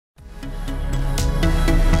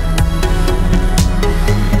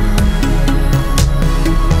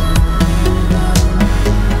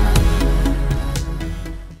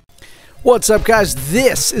What's up, guys?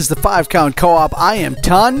 This is the 5 Count Co-op. I am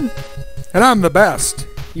Ton. And I'm the best.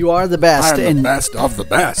 You are the best. I'm the best of the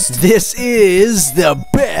best. This is the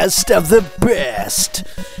best of the best.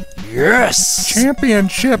 Yes.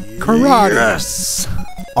 Championship Karate. Yes.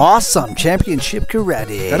 Awesome. Championship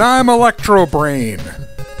Karate. And I'm Electro Brain.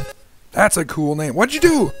 That's a cool name. What'd you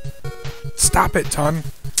do? Stop it, Ton.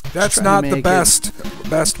 That's not the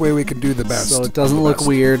best way we can do the best. So it doesn't look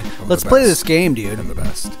weird. Let's play this game, dude. I'm the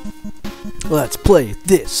best. Let's play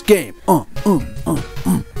this game.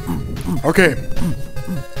 Okay.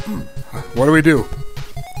 What do we do?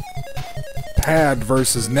 Pad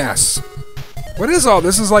versus Ness. What is all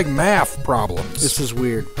this? Is like math problems. This is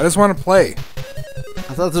weird. I just want to play.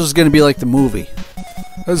 I thought this was going to be like the movie.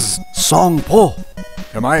 This is Song Po.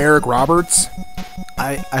 Am I Eric Roberts?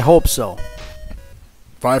 I hope so.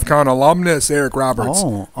 5 Count alumnus Eric Roberts.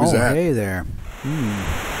 Who's that? Hey there.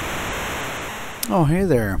 Oh, hey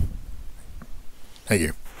there. Thank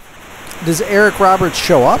you. Does Eric Roberts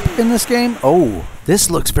show up in this game? Oh, this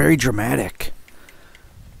looks very dramatic.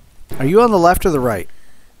 Are you on the left or the right?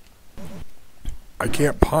 I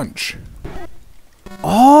can't punch.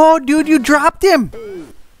 Oh, dude, you dropped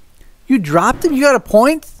him. You dropped him? You got a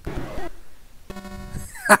point?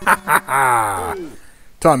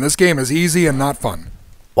 Ton, this game is easy and not fun.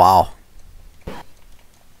 Wow.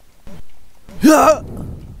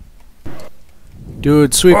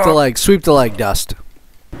 Dude, sweep the leg. Sweep the leg, Dust.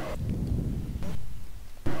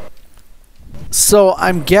 So,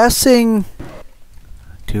 I'm guessing...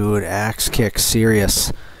 Dude, axe kick,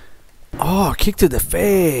 serious. Oh, kick to the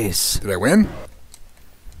face. Did I win?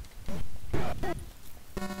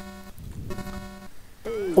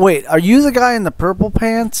 Wait, are you the guy in the purple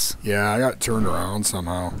pants? Yeah, I got turned around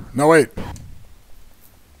somehow. No, wait.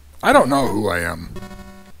 I don't know who I am.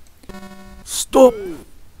 Stop.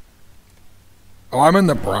 Oh, I'm in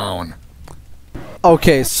the brown.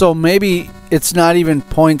 Okay, so maybe it's not even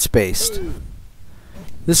points based.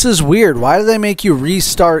 This is weird. Why do they make you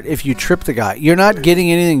restart if you trip the guy? You're not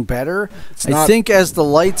getting anything better. I think as the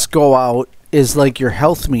lights go out is like your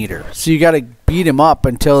health meter. So you got to beat him up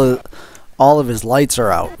until all of his lights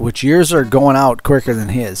are out, which yours are going out quicker than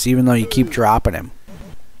his, even though you keep dropping him.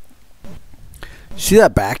 See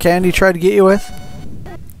that backhand he tried to get you with?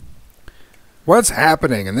 What's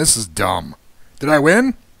happening? And this is dumb. Did I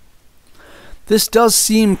win? This does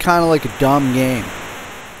seem kind of like a dumb game.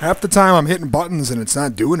 Half the time I'm hitting buttons and it's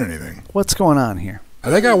not doing anything. What's going on here? I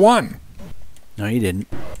think I won. No, you didn't.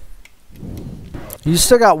 You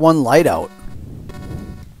still got one light out.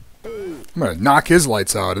 I'm going to knock his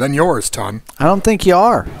lights out, and then yours, Ton. I don't think you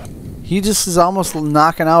are. He just is almost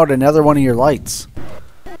knocking out another one of your lights.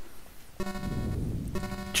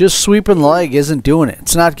 Just sweeping the leg isn't doing it.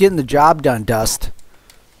 It's not getting the job done, Dust.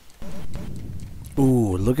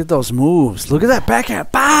 Ooh, look at those moves. Look at that backhand.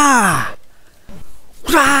 Bah!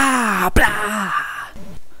 Blah, blah.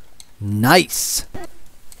 Nice.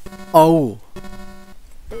 Oh.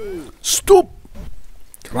 Stop.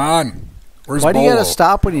 Come on. Where's Why do Bolo? you gotta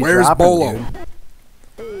stop when you Where's drop Bolo? him,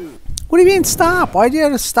 dude? What do you mean stop? Why do you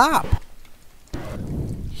gotta stop?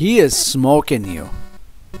 He is smoking you.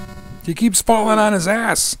 He keeps falling on his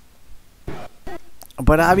ass.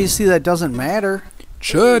 But obviously that doesn't matter.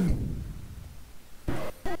 Should.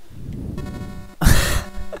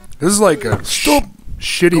 This is like a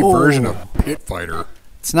shitty version of Pit Fighter.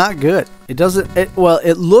 It's not good. It doesn't. Well,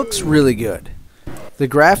 it looks really good. The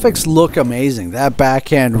graphics look amazing. That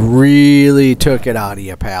backhand really took it out of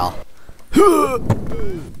you, pal.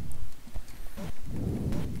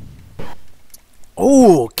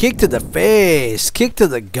 Oh, kick to the face. Kick to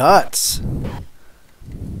the guts.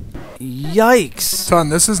 Yikes. Son,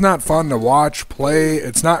 this is not fun to watch, play.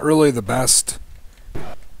 It's not really the best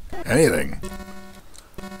anything.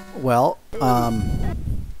 Well,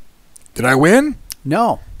 Did I win?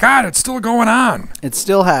 no. God, it's still going on. It's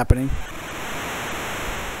still happening.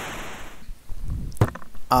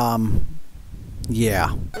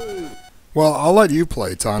 Yeah. Well, I'll let you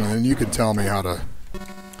play, Ton, and then you can tell me how to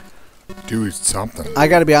do something. I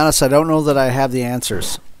gotta be honest, I don't know that I have the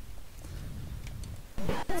answers.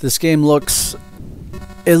 This game looks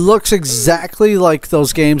exactly like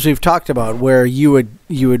those games we've talked about, where you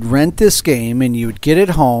would rent this game and you would get it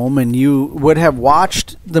home and you would have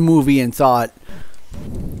watched the movie and thought,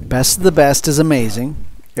 best of the best is amazing.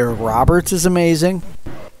 Eric Roberts is amazing.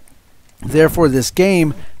 Therefore, this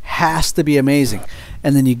game has to be amazing.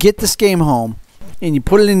 And then you get this game home and you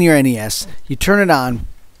put it in your NES, you turn it on,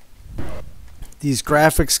 these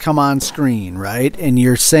graphics come on screen, right? And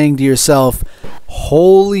you're saying to yourself,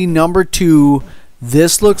 holy number 2,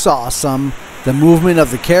 this looks awesome. The movement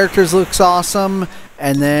of the characters looks awesome.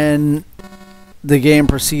 and then the game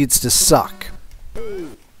proceeds to suck.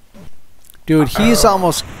 Dude, he's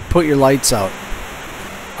almost put your lights out.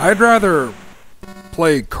 I'd rather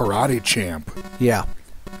play Karate Champ. Yeah.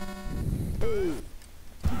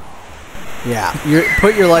 Yeah, you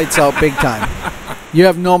put your lights out big time. You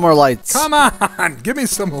have no more lights. Come on, give me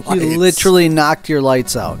some lights. You literally knocked your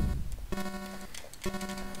lights out.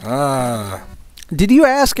 Did you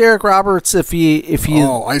ask Eric Roberts if he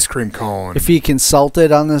ice cream cone, if he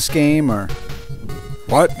consulted on this game or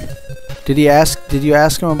what? Did you ask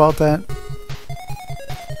him about that?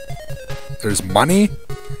 There's money?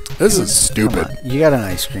 This is stupid. You got an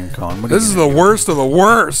ice cream cone. This is the worst of the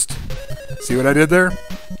worst. See what I did there?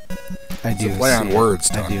 I do. It's a play on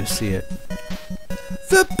words, I do see it.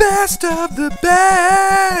 The best of the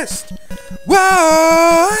best.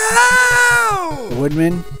 Whoa!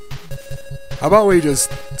 Woodman. How about we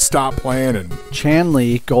just stop playing and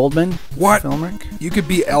Chanley Goldman? What? Filmic? You could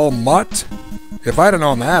be El Mutt. If I'd have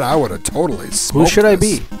known that, I would have totally smoked. Who should I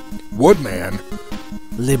be? Woodman.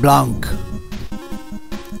 LeBlanc.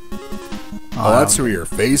 Oh, that's who you're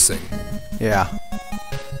facing. Yeah.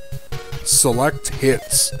 Select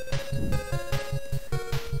hits.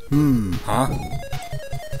 Huh?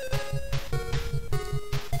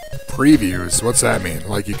 Previews. What's that mean?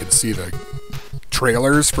 Like you can see the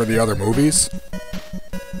trailers for the other movies?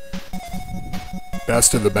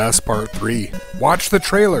 Best of the Best Part 3. Watch the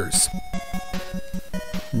trailers.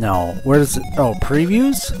 No. Where does it... Oh,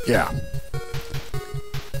 previews? Yeah.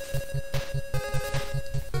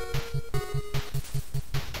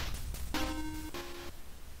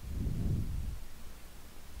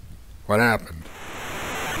 What happened?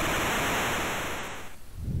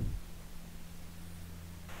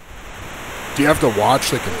 Do you have to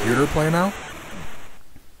watch the computer play now?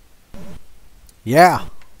 Yeah.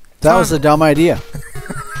 That was a dumb idea.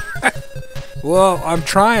 Well, I'm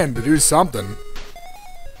trying to do something.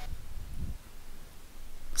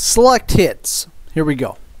 Select hits. Here we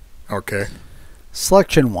go. Okay.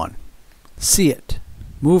 Selection 1. See it.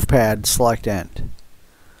 Move pad, select end.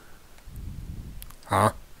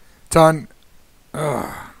 Huh? Ton.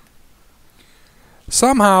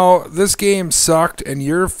 Somehow, this game sucked, and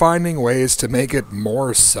you're finding ways to make it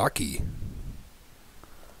more sucky.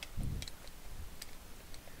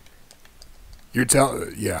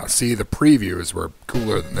 Yeah, see, the previews were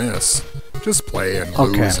cooler than this. Just play and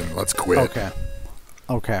lose and let's quit.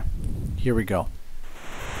 Okay. Here we go.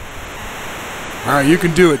 Alright, you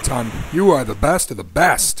can do it, Ton. You are the best of the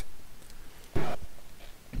best.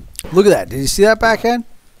 Look at that. Did you see that backhand?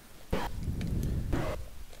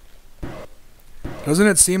 Doesn't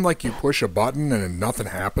it seem like you push a button and nothing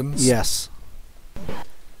happens? Yes.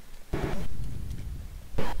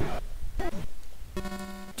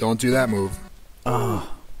 Don't do that move.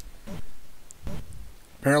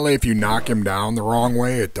 Apparently, if you knock him down the wrong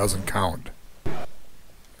way, it doesn't count.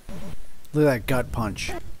 Look at that gut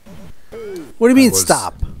punch. What do you mean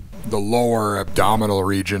stop? The lower abdominal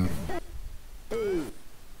region.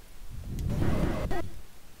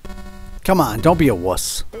 Come on, don't be a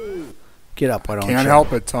wuss. Get up, why don't you? Can't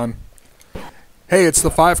help it, Ton. Hey, it's the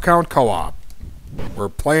 5-count co-op. We're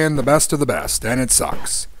playing the best of the best, and it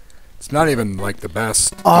sucks. It's not even like the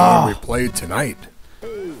best game we played tonight.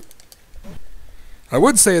 I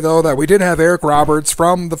would say, though, that we did have Eric Roberts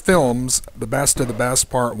from the films, The Best of the Best,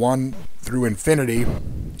 Part 1 through Infinity.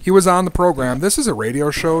 He was on the program. This is a radio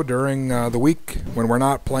show during the week when we're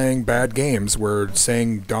not playing bad games. We're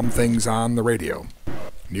saying dumb things on the radio.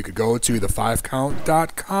 And you could go to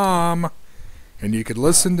the5count.com and you could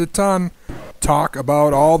listen to Ton talk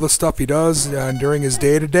about all the stuff he does during his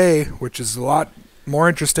day-to-day, which is a lot more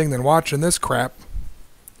interesting than watching this crap.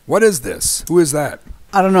 What is this? Who is that?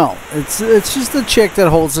 I don't know. It's just the chick that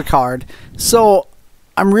holds the card. So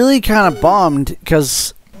I'm really kind of bummed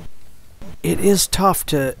because it is tough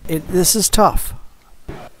to... This is tough.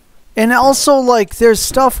 And also, like, there's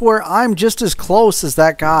stuff where I'm just as close as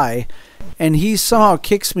that guy, and he somehow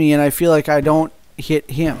kicks me, and I feel like I don't hit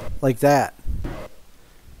him like that.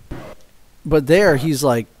 But there, he's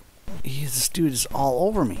like, this dude is all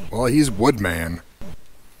over me. Well, he's Woodman.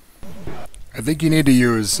 I think you need to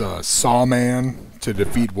use Sawman to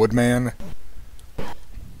defeat Woodman.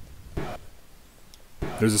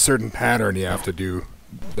 There's a certain pattern you have to do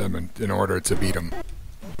them in order to beat him.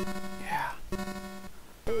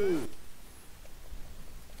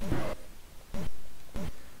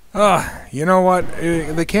 Yeah. You know what?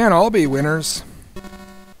 They can't all be winners.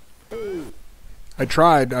 I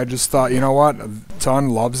tried. I just thought, you know what? Ton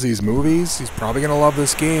loves these movies. He's probably going to love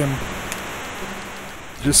this game.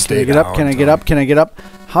 Just stay down. Can I get up? Can I get up?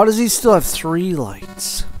 How does he still have 3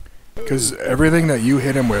 lights? Because Because everything that you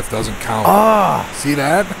hit him with doesn't count. Ah. See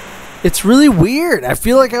that? It's really weird. I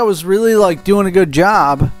feel like I was really like doing a good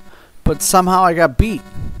job, but somehow I got beat.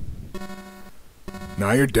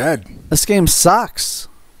 Now you're dead. This game sucks.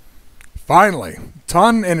 Finally.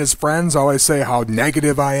 Ton and his friends always say how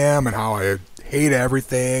negative I am and how I hate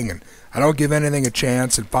everything and I don't give anything a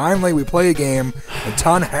chance. And finally we play a game and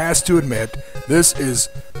Ton has to admit this is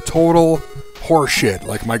total horseshit,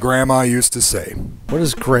 like my grandma used to say. What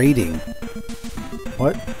is grading?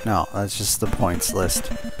 What? No, that's just the points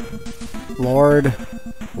list. Lord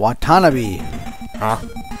Watanabe. Huh?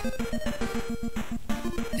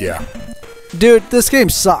 Yeah. Dude, this game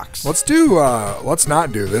sucks. Let's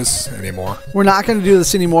not do this anymore. We're not going to do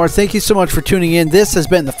this anymore. Thank you so much for tuning in. This has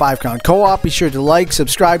been the 5 Count Co-op. Be sure to like,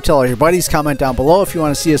 subscribe, tell all your buddies, comment down below if you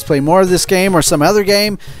want to see us play more of this game or some other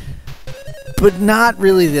game. But not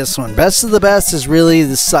really this one. Best of the Best is really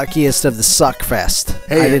the suckiest of the suckfest.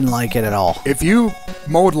 Hey, I didn't like it at all. If you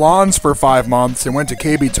mowed lawns for 5 months and went to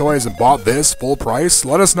KB Toys and bought this full price,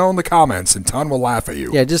 let us know in the comments and Ton will laugh at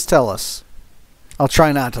you. Yeah, just tell us. I'll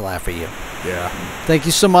try not to laugh at you. Yeah. Thank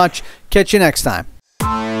you so much. Catch you next time.